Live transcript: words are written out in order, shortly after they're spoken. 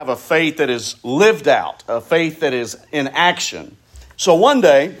have a faith that is lived out, a faith that is in action. So one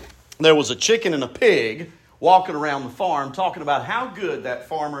day, there was a chicken and a pig walking around the farm talking about how good that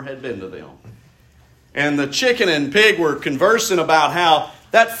farmer had been to them. And the chicken and pig were conversing about how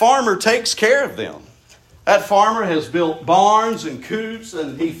that farmer takes care of them. That farmer has built barns and coops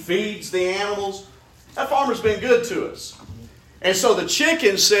and he feeds the animals. That farmer's been good to us. And so the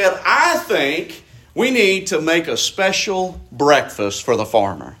chicken said, I think we need to make a special breakfast for the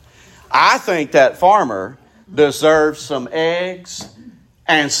farmer. I think that farmer deserves some eggs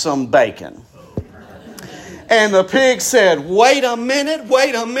and some bacon. And the pig said, wait a minute.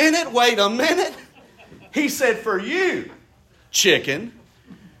 He said, for you, chicken,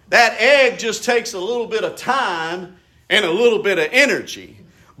 that egg just takes a little bit of time and a little bit of energy.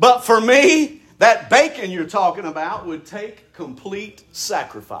 But for me, that bacon you're talking about would take complete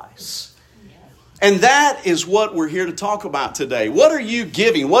sacrifice. And that is what we're here to talk about today. What are you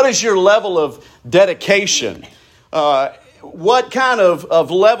giving? What is your level of dedication? What kind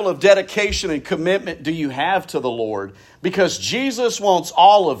of level of dedication and commitment do you have to the Lord? Because Jesus wants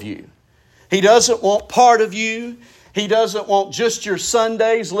all of you. He doesn't want part of you. He doesn't want just your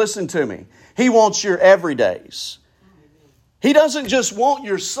Sundays. Listen to me. He wants your everydays. He doesn't just want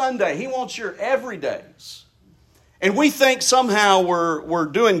your Sunday. He wants your everydays. And we think somehow we're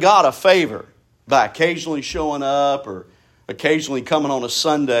doing God a favor by occasionally showing up or occasionally coming on a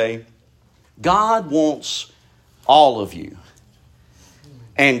Sunday. God wants all of you.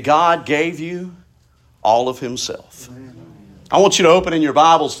 And God gave you all of Himself. I want you to open in your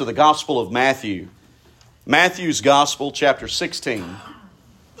Bibles to the Gospel of Matthew. Matthew's Gospel, chapter 16.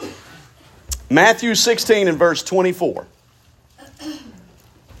 Matthew 16 and verse 24.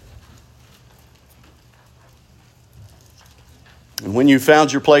 And when you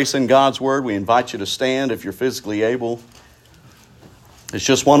found your place in God's Word, we invite you to stand if you're physically able. It's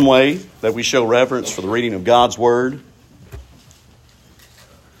just one way that we show reverence for the reading of God's Word.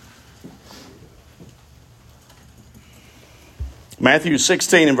 Matthew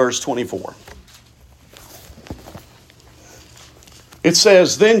 16 and verse 24. It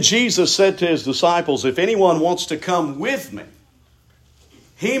says, Then Jesus said to His disciples, if anyone wants to come with me,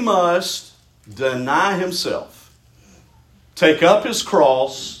 he must deny himself, take up his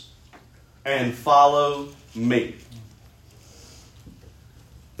cross, and follow me.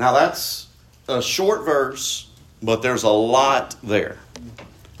 Now that's a short verse, but there's a lot there.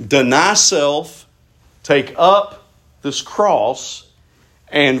 Deny self, take up this cross,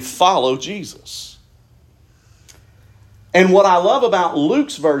 and follow Jesus. And what I love about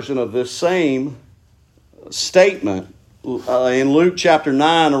Luke's version of this same statement, in Luke chapter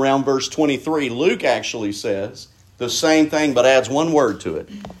 9 around verse 23, Luke actually says the same thing but adds one word to it.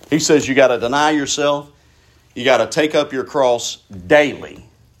 He says you got to deny yourself. You got to take up your cross daily.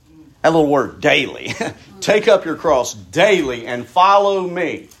 That little word, daily. Take up your cross daily and follow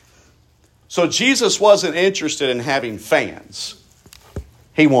me. So Jesus wasn't interested in having fans.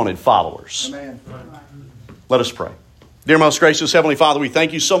 He wanted followers. Amen. Let us pray. Dear most gracious Heavenly Father, we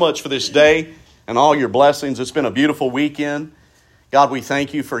thank you so much for this day and all your blessings. It's been a beautiful weekend. God, we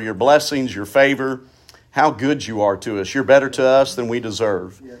thank you for your blessings, your favor, how good you are to us. You're better to us than we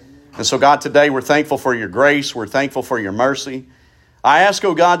deserve. And so, God, today we're thankful for your grace. We're thankful for your mercy. I ask,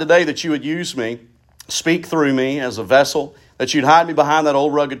 oh God, today that you would use me, speak through me as a vessel, that you'd hide me behind that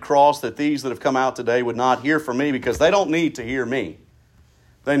old rugged cross, that these that have come out today would not hear from me because they don't need to hear me.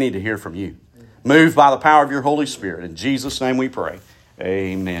 They need to hear from you. Moved by the power of your Holy Spirit. In Jesus' name we pray.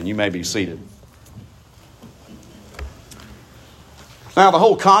 Amen. You may be seated. Now, the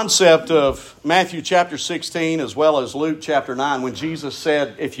whole concept of Matthew chapter 16 as well as Luke chapter 9, when Jesus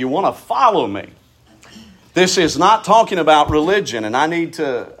said, if you want to follow me, this is not talking about religion. And I need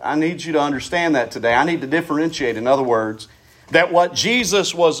you to understand that today. I need to differentiate, in other words, that what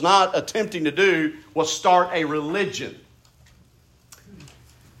Jesus was not attempting to do was start a religion.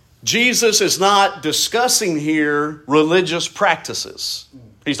 Jesus is not discussing here religious practices.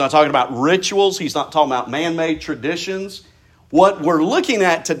 He's not talking about rituals. He's not talking about man-made traditions. What we're looking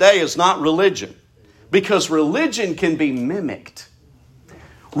at today is not religion, because religion can be mimicked.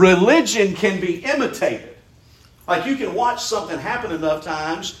 Religion can be imitated. Like you can watch something happen enough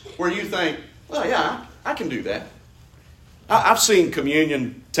times where you think, well, yeah, I can do that. I've seen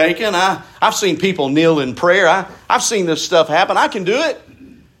communion taken. I've seen people kneel in prayer. I've seen this stuff happen. I can do it.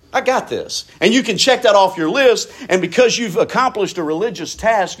 I got this. And you can check that off your list. And because you've accomplished a religious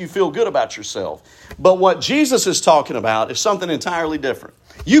task, you feel good about yourself. But what Jesus is talking about is something entirely different.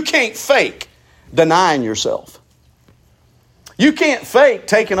 You can't fake denying yourself. You can't fake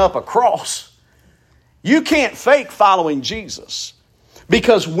taking up a cross. You can't fake following Jesus.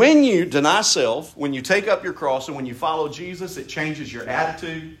 Because when you deny self, when you take up your cross and when you follow Jesus, it changes your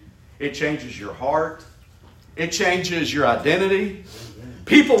attitude. It changes your heart. It changes your identity.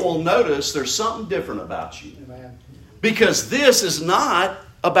 People will notice there's something different about you. Because this is not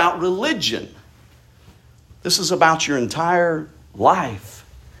about religion. This is about your entire life.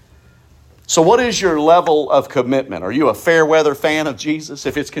 So what is your level of commitment? Are you a fair weather fan of Jesus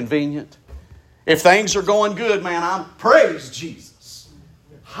if it's convenient? If things are going good, man, I'm praise Jesus.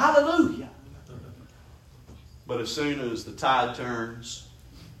 Hallelujah. But as soon as the tide turns,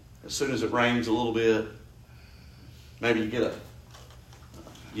 as soon as it rains a little bit, maybe you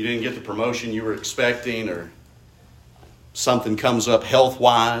didn't get the promotion you were expecting, or something comes up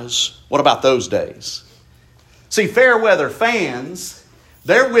health-wise. What about those days? See, fair weather fans,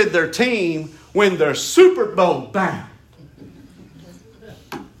 they're with their team when they're Super Bowl bound.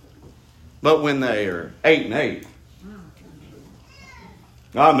 But when they are 8-8,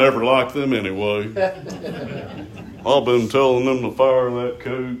 I never liked them anyway. I've been telling them to fire that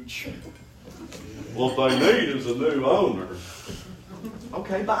coach. What they need is a new owner.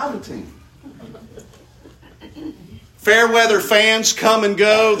 Okay, buy the team. Fair weather fans come and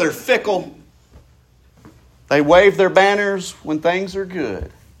go. They're fickle. They wave their banners when things are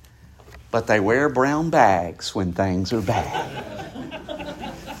good. But they wear brown bags when things are bad.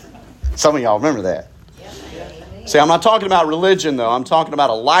 Some of y'all remember that. See, I'm not talking about religion, though. I'm talking about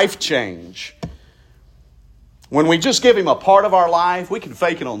a life change. When we just give Him a part of our life, we can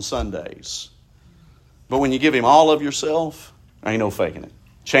fake it on Sundays. But when you give Him all of yourself, ain't no faking it.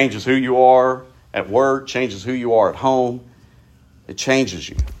 Changes who you are at work, changes who you are at home. It changes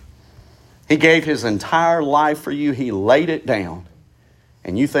you. He gave His entire life for you. He laid it down.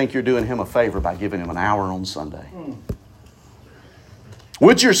 And you think you're doing Him a favor by giving Him an hour on Sunday.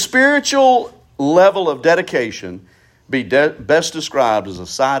 Would your spiritual level of dedication be best described as a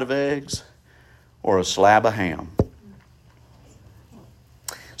side of eggs or a slab of ham?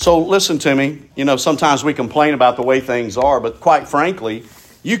 So listen to me. You know, sometimes we complain about the way things are, but quite frankly,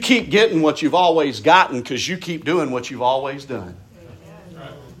 you keep getting what you've always gotten because you keep doing what you've always done.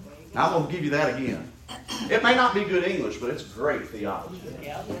 Now, I'm going to give you that again. It may not be good English, but it's great theology.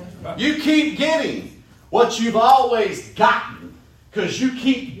 You keep getting what you've always gotten because you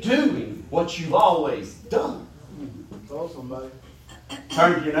keep doing what you've always done. That's awesome, buddy.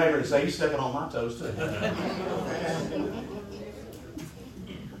 Turn to your neighbor and say, "You're stepping on my toes too."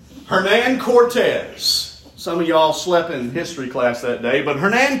 Hernan Cortez. Some of y'all slept in history class that day, but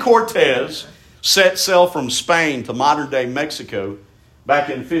Hernan Cortez set sail from Spain to modern-day Mexico back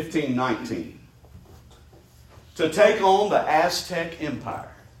in 1519 to take on the Aztec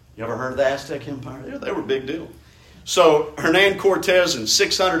Empire. You ever heard of the Aztec Empire? Yeah, they were a big deal. So Hernan Cortez and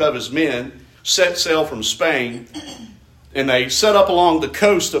 600 of his men set sail from Spain, and they set up along the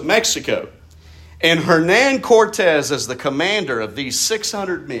coast of Mexico. And Hernan Cortez, as the commander of these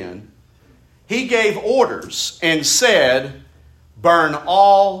 600 men, he gave orders and said, "Burn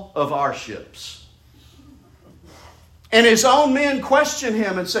all of our ships." And his own men questioned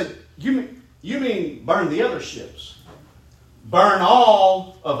him and said, You mean burn the other ships? Burn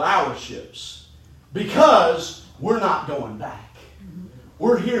all of our ships. Because we're not going back.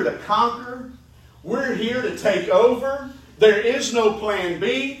 We're here to conquer. We're here to take over. There is no plan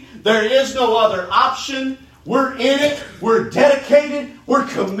B. There is no other option. We're in it. We're dedicated. We're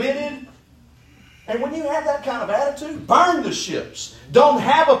committed. And when you have that kind of attitude, burn the ships. Don't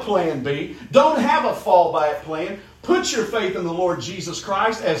have a plan B. Don't have a fallback plan. Put your faith in the Lord Jesus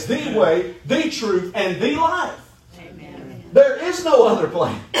Christ as the way, the truth, and the life. Amen. There is no other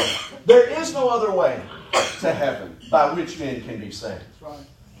plan. There is no other way to heaven by which men can be saved. That's right.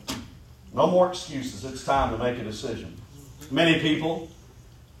 No more excuses. It's time to make a decision. Many people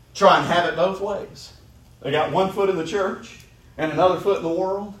try and have it both ways. They got one foot in the church and another foot in the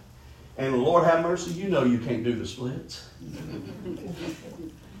world. And Lord have mercy, you know you can't do the splits.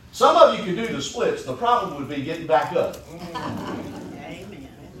 Some of you can do the splits. The problem would be getting back up. Amen.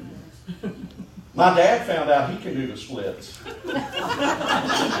 My dad found out he can do the splits.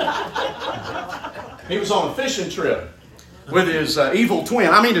 He was on a fishing trip with his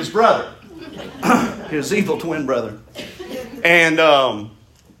his brother. His evil twin brother. And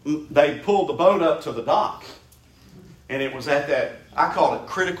they pulled the boat up to the dock. And it was at that, I call it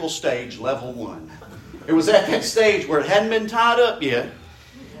critical stage, level 1. It was at that stage where it hadn't been tied up yet.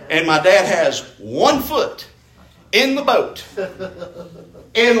 And my dad has one foot in the boat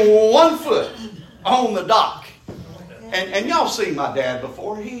and one foot on the dock. And y'all seen my dad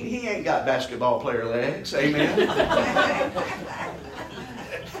before. He ain't got basketball player legs. Amen.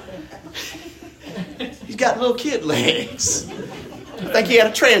 He's got little kid legs. I think he had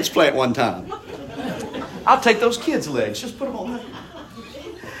a transplant one time. I'll take those kids' legs. Just put them on there.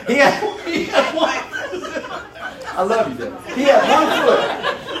 He had one. I love you, Dad. He had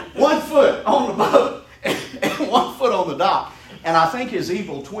one foot on the boat and 1 foot on the dock. And I think his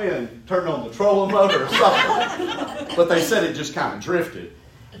evil twin turned on the trolling motor or something. But they said it just kind of drifted.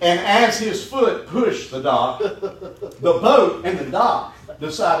 And as his foot pushed the dock, the boat and the dock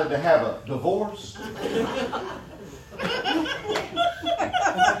decided to have a divorce.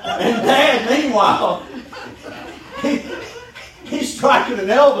 And Dad, meanwhile, he's striking an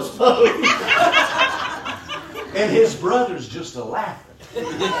Elvis pose. And his brother's just a-laughing.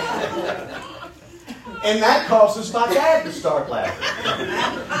 And that causes my dad to start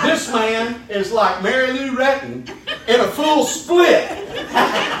laughing. This man is like Mary Lou Retton in a full split.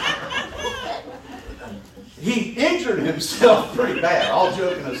 He injured himself pretty bad, all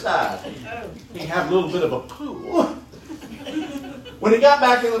joking aside. He had a little bit of a pool. When he got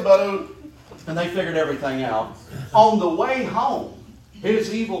back in the boat and they figured everything out, on the way home,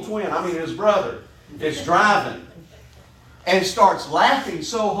 his evil twin, his brother, is driving and starts laughing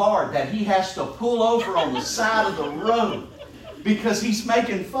so hard that he has to pull over on the side of the road because he's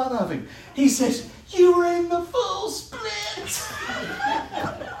making fun of him. He says, "You were in the full split."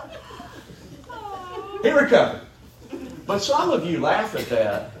 He recovered. But some of you laugh at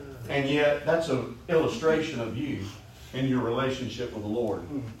that, and yet that's an illustration of you in your relationship with the Lord.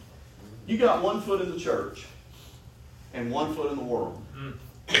 You got 1 foot in the church and 1 foot in the world.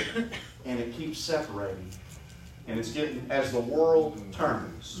 And it keeps separating. And it's getting, as the world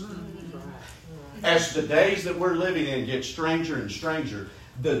turns, as the days that we're living in get stranger and stranger,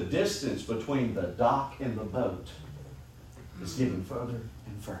 the distance between the dock and the boat is getting further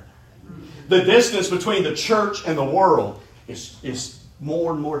and further. The distance between the church and the world is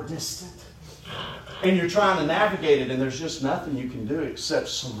more and more distant. And you're trying to navigate it, and there's just nothing you can do except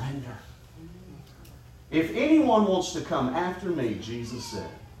surrender. If anyone wants to come after me, Jesus said,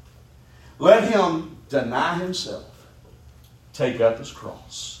 let him deny himself, take up his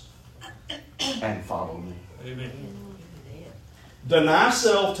cross, and follow me. Amen. Deny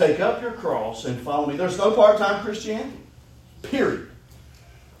self, take up your cross, and follow me. There's no part-time Christianity. Period.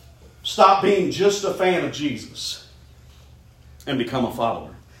 Stop being just a fan of Jesus and become a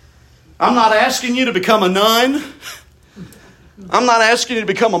follower. I'm not asking you to become a nun. I'm not asking you to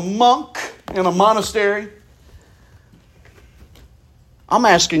become a monk in a monastery. I'm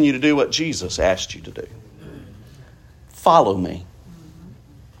asking you to do what Jesus asked you to do. Follow me.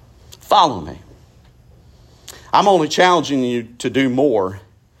 Follow me. I'm only challenging you to do more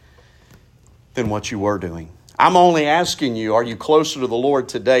than what you were doing. I'm only asking you, are you closer to the Lord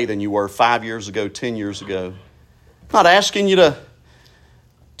today than you were 5 years ago, 10 years ago? I'm not asking you to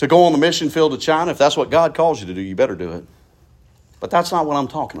go on the mission field to China. If that's what God calls you to do, you better do it. But that's not what I'm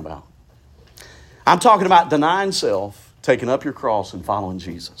talking about. I'm talking about denying self, taking up your cross, and following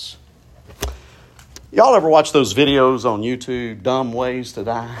Jesus. Y'all ever watch those videos on YouTube, Dumb Ways to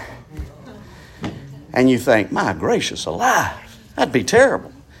Die? And you think, my gracious alive, that'd be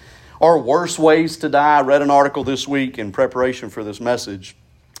terrible. Or Worse Ways to Die. I read an article this week in preparation for this message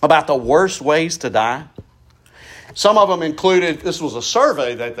about the worst ways to die. Some of them included, this was a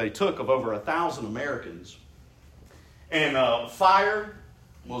survey that they took of over 1,000 Americans. And fire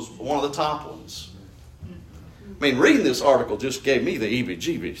was one of the top ones. Reading this article just gave me the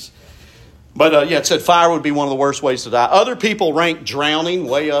heebie-jeebies. But it said fire would be one of the worst ways to die. Other people ranked drowning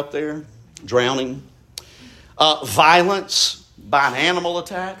way up there. Drowning. Violence by an animal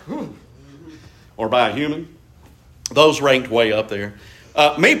attack. Or by a human. Those ranked way up there.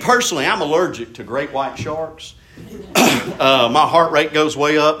 Me personally, I'm allergic to great white sharks. My heart rate goes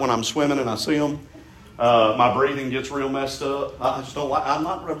way up when I'm swimming and I see them. My breathing gets real messed up. I just don't like. I'm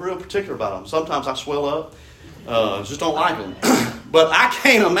not real particular about them. Sometimes I swell up. Just don't like them. But I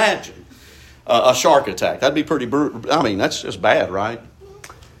can't imagine a shark attack. That'd be pretty brutal. That's just bad, right?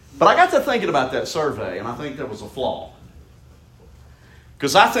 But I got to thinking about that survey, and I think there was a flaw.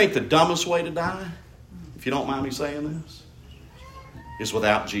 Because I think the dumbest way to die, if you don't mind me saying this, is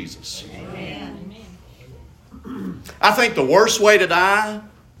without Jesus. Amen. I think the worst way to die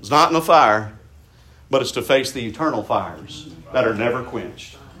is not in the fire, but it's to face the eternal fires that are never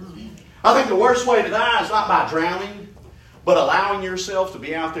quenched. I think the worst way to die is not by drowning, but allowing yourself to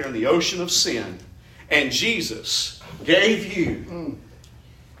be out there in the ocean of sin. And Jesus gave you,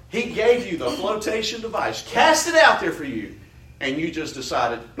 He gave you the flotation device, cast it out there for you, and you just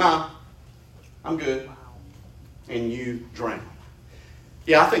decided, nah, I'm good. And you drown.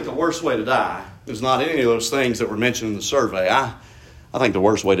 Yeah, I think the worst way to die is not any of those things that were mentioned in the survey. I think the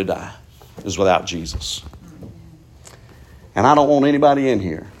worst way to die is without Jesus. And I don't want anybody in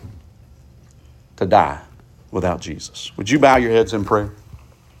here to die without Jesus. Would you bow your heads in prayer?